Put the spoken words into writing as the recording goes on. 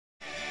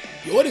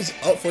Yo, what is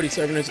up,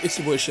 47ers? It's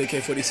your boy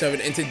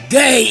K47, and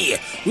today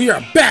we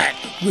are back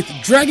with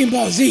Dragon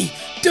Ball Z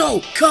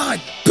Dokkan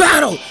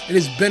Battle. It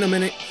has been a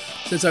minute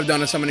since I've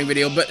done a summoning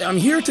video, but I'm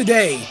here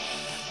today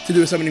to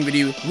do a summoning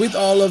video with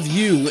all of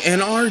you,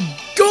 and our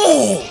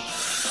goal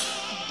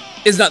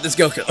is not this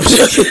Goku.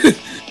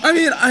 I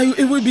mean,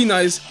 it would be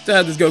nice to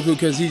have this Goku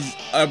because he's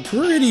a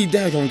pretty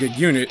daggone good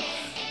unit.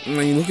 I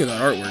mean, look at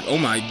that artwork. Oh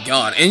my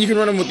god. And you can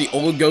run him with the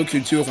old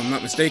Goku too, if I'm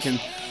not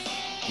mistaken.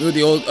 With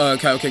the old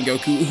Kaioken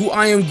Goku, who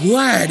I am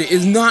glad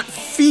is not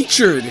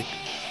featured.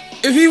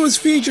 If he was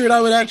featured, I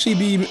would actually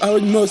be, I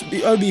would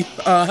be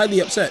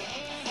highly upset.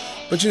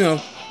 But you know,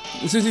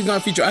 since he's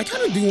not featured, I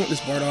kind of do want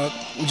this Bardock.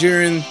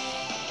 Jiren,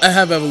 I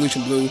have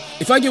Evolution Blue.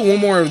 If I get one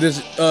more of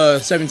this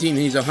 17,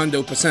 he's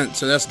 100%,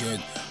 so that's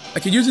good. I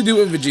could use it to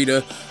do it with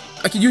Vegeta.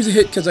 I could use a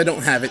hit because I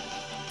don't have it.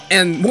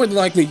 And more than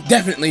likely,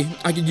 definitely,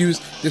 I could use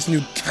this new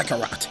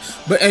Kakarot.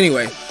 But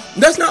anyway,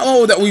 that's not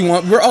all that we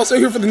want. We're also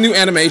here for the new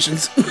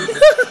animations.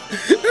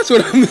 That's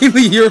what I'm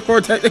mainly here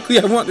for, technically.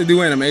 I want to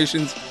do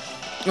animations.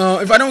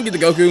 If I don't get the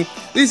Goku,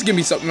 at least give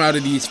me something out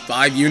of these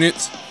 5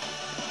 units.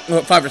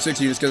 Well, 5 or 6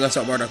 units, because I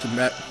saw Bardock come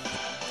back.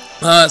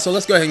 So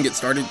let's go ahead and get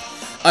started.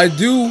 I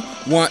do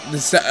want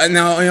the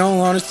now, in all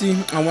honesty,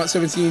 I want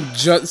 17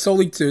 just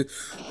solely to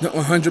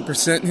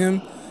 100%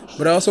 him.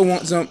 But I also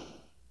want some...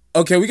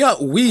 Okay, we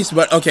got Whis,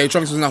 but okay,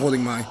 Trunks was not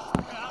holding mine.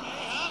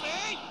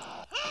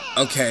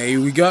 Okay,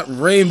 we got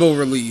Rainbow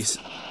release.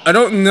 I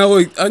don't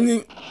know. I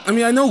mean,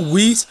 I know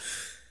Whis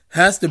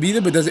has to be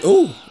there, but does it?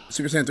 Oh,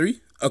 Super Saiyan 3?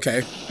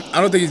 Okay.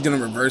 I don't think he's going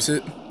to reverse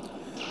it.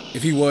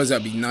 If he was,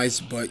 that'd be nice,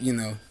 but, you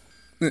know.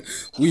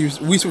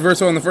 Whis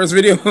reversal on the first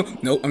video?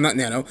 Nope, I'm not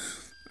Nano.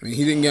 I mean,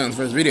 he didn't get on the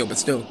first video, but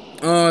still.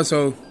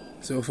 So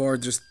far,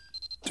 just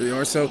 3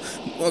 hours. So,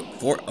 well,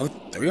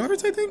 3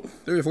 hours, I think?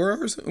 3 or 4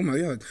 hours? Oh, my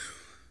God.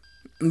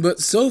 But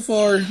so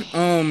far,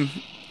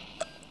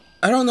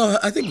 I don't know.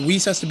 I think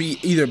Whis has to be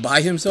either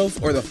by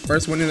himself or the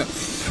first one in the...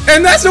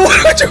 And that's a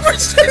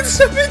 100%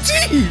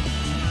 17!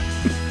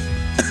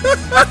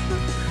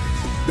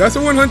 That's a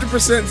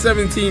 100%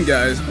 17,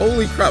 guys.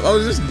 Holy crap. I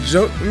was just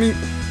joking. I mean...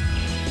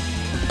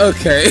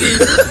 Okay.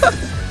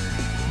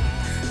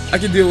 I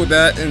can deal with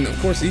that. And, of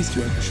course, these two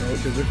have to show up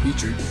because they're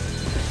featured.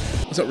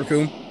 What's up,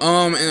 Raccoon?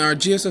 And our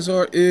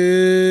GSSR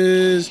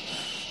is...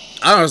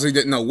 I honestly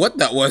didn't know what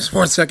that was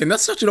for a second.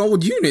 That's such an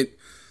old unit.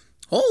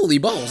 Holy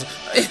balls.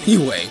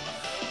 Anyway.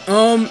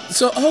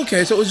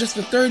 Okay, so it was just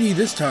a 30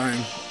 this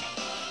time.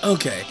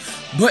 Okay.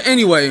 But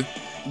anyway,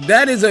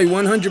 that is a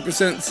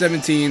 100%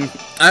 17.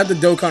 I have the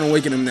Dokkan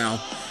Awaken him now.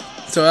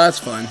 So that's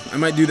fun. I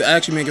might do the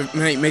actually make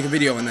a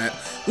video on that.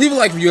 Leave a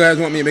like if you guys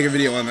want me to make a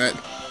video on that.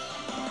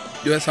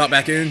 Let's hop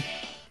back in.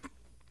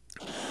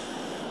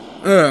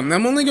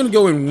 I'm only gonna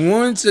go in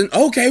once and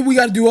okay, we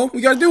got a duo.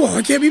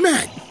 I can't be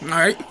mad.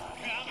 Alright.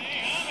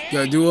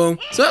 Got a duo,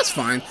 so that's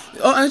fine.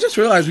 Oh, I just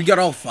realized we got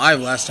all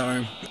 5 last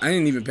time. I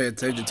didn't even pay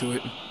attention to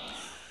it.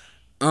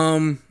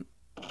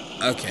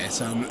 Okay,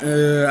 so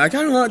I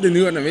kind of want the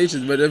new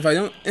animations, but if I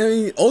don't, I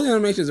mean, old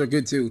animations are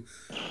good too.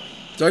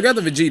 So I got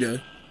the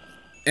Vegeta,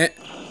 and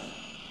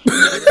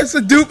that's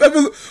a dupe.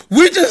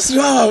 We just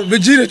saw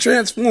Vegeta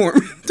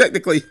transform,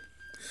 technically,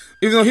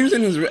 even though he was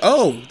in his.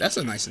 Oh, that's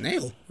a nice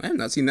nail. I have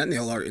not seen that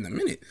nail art in a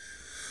minute.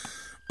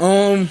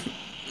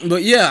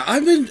 But yeah,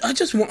 I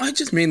just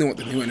mainly want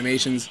the new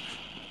animations,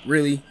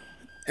 really.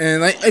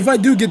 And if I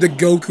do get the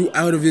Goku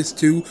out of this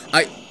too,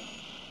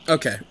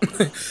 okay.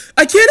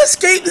 I can't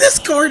escape this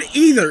card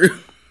either.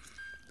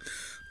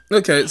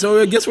 Okay,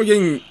 so I guess we're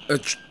getting a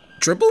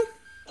triple?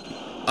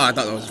 Oh, I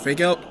thought that was a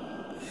fake out.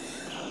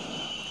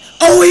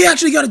 Oh, he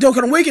actually got a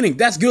Dokkan Awakening.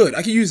 That's good.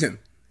 I can use him.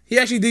 He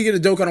actually did get a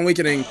Dokkan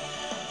Awakening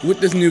with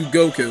this new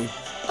Goku.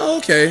 Oh,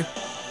 okay.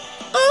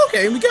 Oh,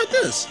 okay, we got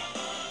this.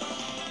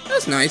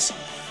 That's nice.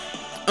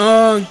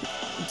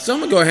 So I'm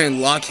gonna go ahead and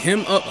lock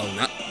him up. Oh,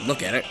 not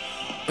look at it.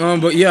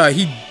 But yeah,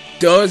 he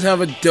does have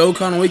a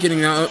Dokkan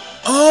Awakening now.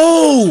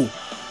 Oh,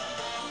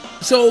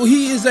 so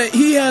he's the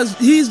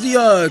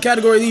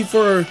category lead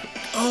for.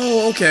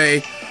 Oh,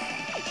 okay.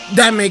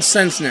 That makes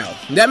sense now.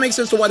 That makes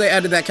sense to why they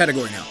added that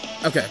category now.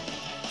 Okay,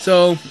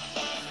 so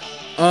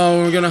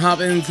we're gonna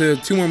hop into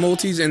 2 more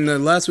multis, and the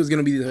last one's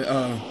gonna be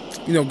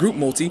the group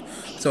multi.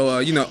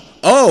 So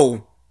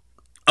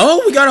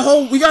Oh, we got a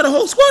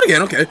whole squad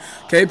again.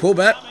 Okay, pull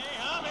back.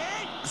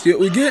 See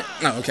what we get.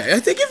 Oh, okay. I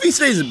think if he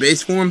stays in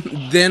base form,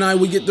 then I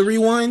would get the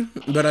rewind,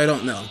 but I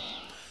don't know.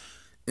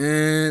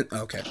 And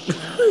okay,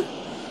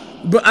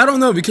 but I don't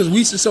know because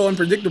Whis is so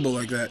unpredictable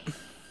like that.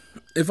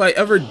 If I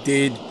ever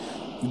did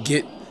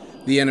get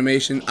the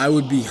animation, I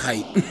would be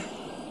hyped.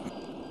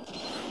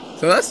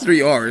 So that's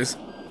 3 R's.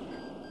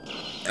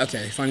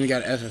 Okay, finally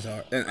got an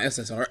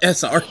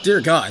SR.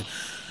 Dear God.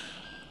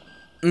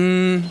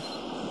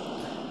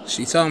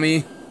 She saw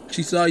me.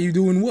 She saw you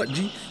doing what,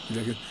 G?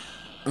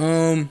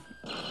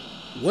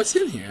 What's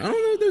in here? I don't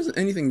know if there's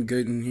anything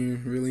good in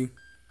here, really.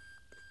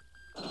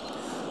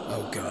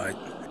 Oh, God.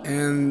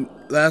 And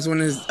last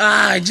one is...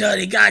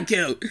 Johnny got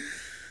killed.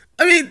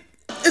 I mean,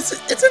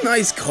 it's a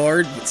nice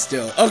card, but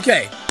still.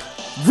 Okay.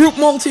 Group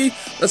multi.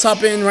 let's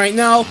hop in right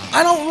now.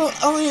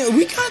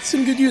 We got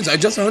some good units. I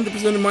just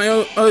 100% of my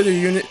other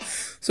unit.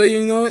 So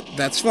you know what?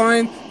 That's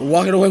fine. We're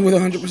walking away with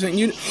 100%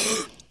 unit.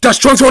 That's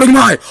Trunks holding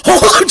my.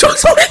 Hold up,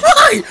 Trunks holding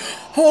my.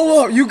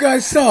 Hold up, you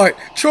guys saw it.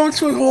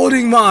 Trunks was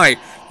holding my.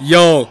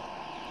 Yo.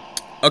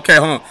 Okay,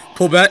 hold on.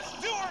 Pull back.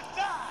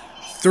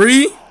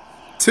 3,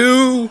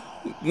 2,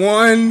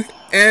 1,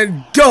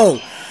 and go.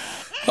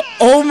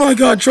 Oh my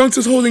God, Trunks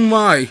is holding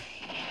my.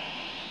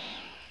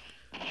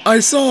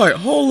 I saw it.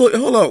 Hold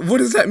up. What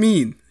does that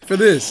mean for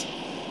this?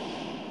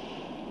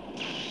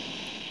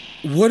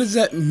 What does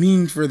that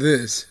mean for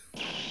this?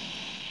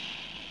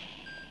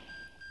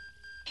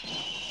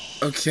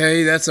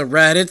 Okay, that's a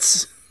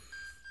Raditz.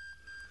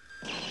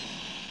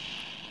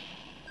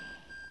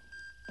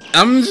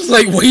 I'm just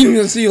like waiting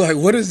to see like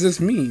what does this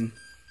mean?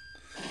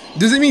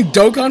 Does it mean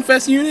Dokkan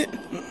Fest unit?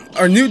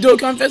 Or new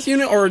Dokkan Fest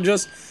unit? Or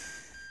just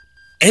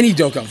any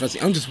Dokkan Fest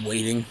unit? I'm just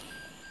waiting.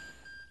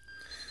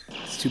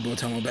 It's 2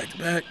 Botamo back to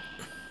back.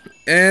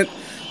 And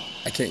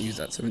I can't use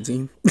that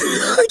 17.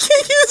 I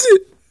can't use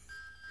it.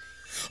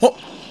 Oh,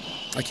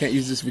 I can't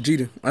use this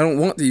Vegeta. I don't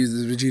want to use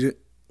this Vegeta.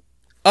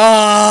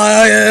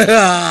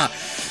 Yeah.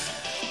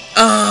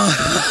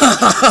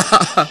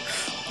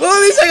 Well,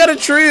 at least I got a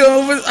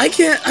trio, but I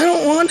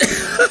don't want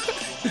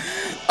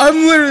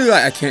I'm literally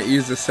like, I can't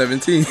use the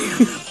 17.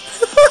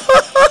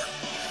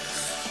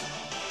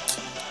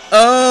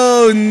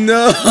 Oh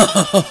no.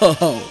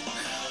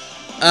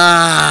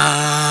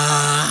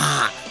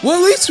 Well,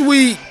 at least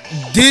we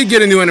did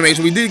get a new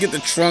animation. We did get the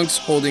Trunks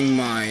holding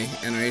my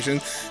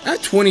animation. I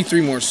have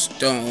 23 more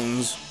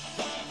stones.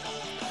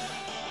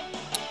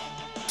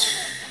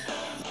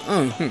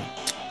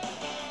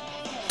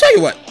 Tell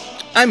you what,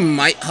 I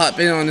might hop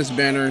in on this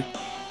banner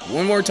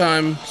one more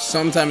time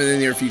sometime in the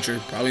near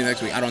future. Probably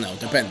next week. I don't know.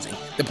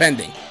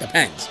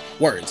 Depends.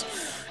 Words.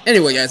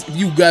 Anyway, guys, if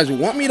you guys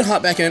want me to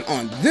hop back in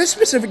on this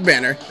specific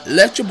banner,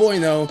 let your boy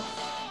know,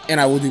 and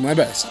I will do my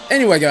best.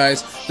 Anyway,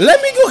 guys,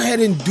 let me go ahead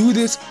and do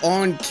this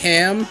on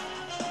cam,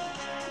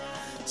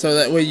 so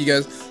that way you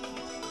guys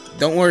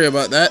don't worry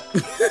about that.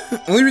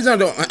 Only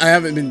reason I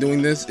haven't been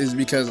doing this is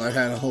because I've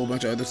had a whole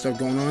bunch of other stuff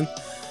going on.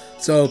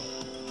 So,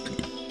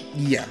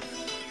 yeah.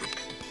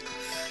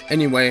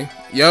 Anyway,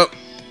 yup,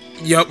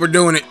 we're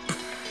doing it.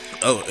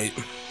 Oh, wait.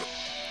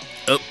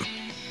 Oh.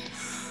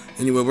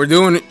 Anyway, we're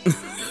doing it.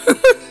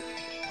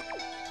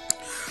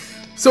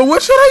 So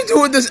what should I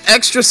do with this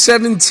extra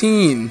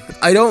 17?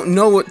 I don't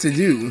know what to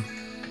do.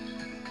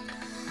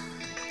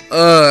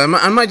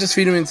 I might just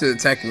feed him into the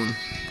tech one,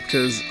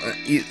 because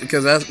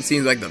that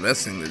seems like the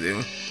best thing to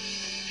do.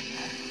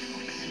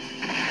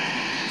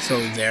 So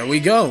there we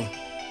go.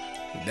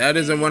 That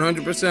is a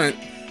 100%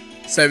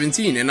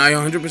 17, and I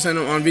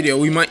 100% on video.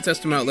 We might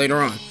test him out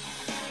later on.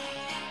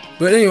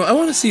 But anyway, I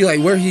want to see like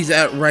where he's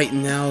at right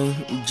now,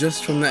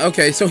 just from that.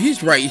 Okay, so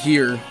he's right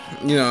here,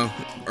 you know,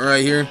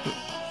 right here,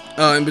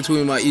 in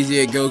between my Easy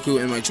 8 Goku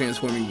and my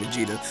Transforming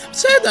Vegeta.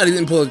 Sad that I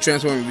didn't pull the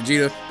Transforming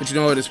Vegeta, but you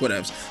know what? It's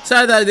whatevs.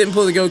 Sad that I didn't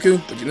pull the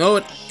Goku, but you know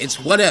what? It's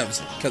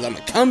whatevs, because I'm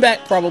gonna come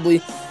back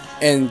probably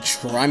and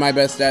try my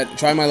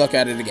luck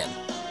at it again,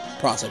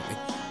 possibly,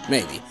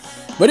 maybe.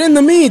 But in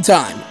the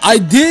meantime, I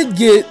did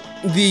get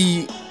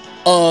the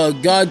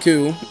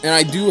Goku, and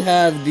I do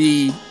have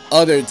the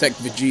other Tech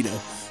Vegeta,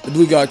 the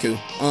Blue Goku.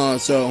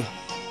 So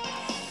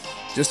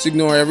just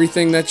ignore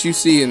everything that you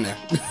see in there.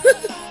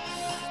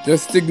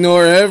 Just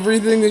ignore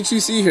everything that you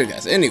see here,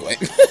 guys. Anyway,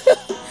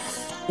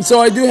 so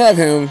I do have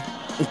him,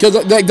 because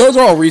like those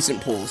are all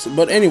recent pulls.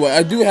 But anyway,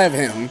 I do have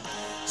him.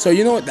 So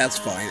you know what? That's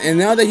fine. And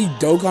now that he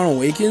Dokkan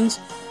Awakens,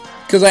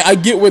 because I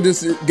get where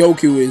this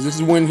Goku is. This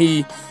is when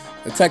he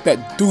attacked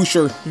that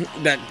doucher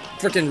that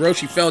freaking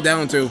Roshi fell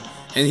down to,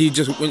 and he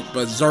just went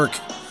berserk.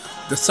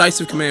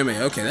 Decisive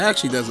Kamehameha. Okay, that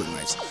actually does look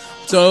nice.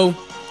 So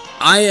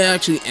I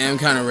actually am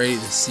kind of ready to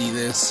see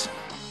this.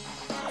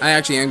 I'm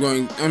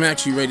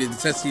actually ready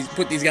to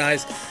put these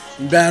guys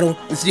in battle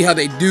and see how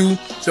they do.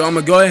 So I'm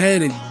gonna go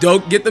ahead and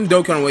get them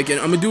Dokkan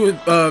Awakened. I'm gonna do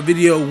a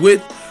video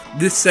with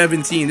this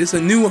 17. This is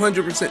a new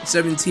 100%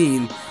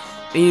 17,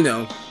 and you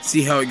know,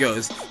 see how it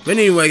goes. But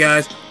anyway,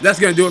 guys, that's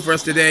gonna do it for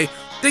us today.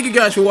 Thank you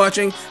guys for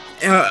watching.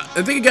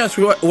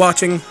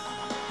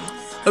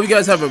 Hope you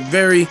guys have a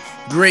very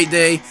great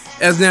day.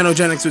 As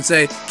Nanogenics would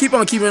say, keep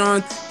on keeping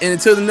on. And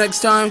until the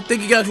next time,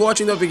 thank you guys for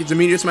watching. Don't forget to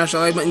meteor smash the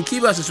like button,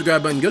 keep the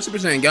subscribe button, go Super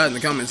Saiyan God in the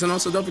comments, and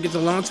also don't forget to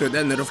launch with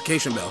that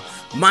notification bell.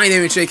 My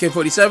name is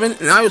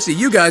JK47, and I will see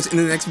you guys in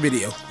the next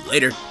video.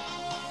 Later.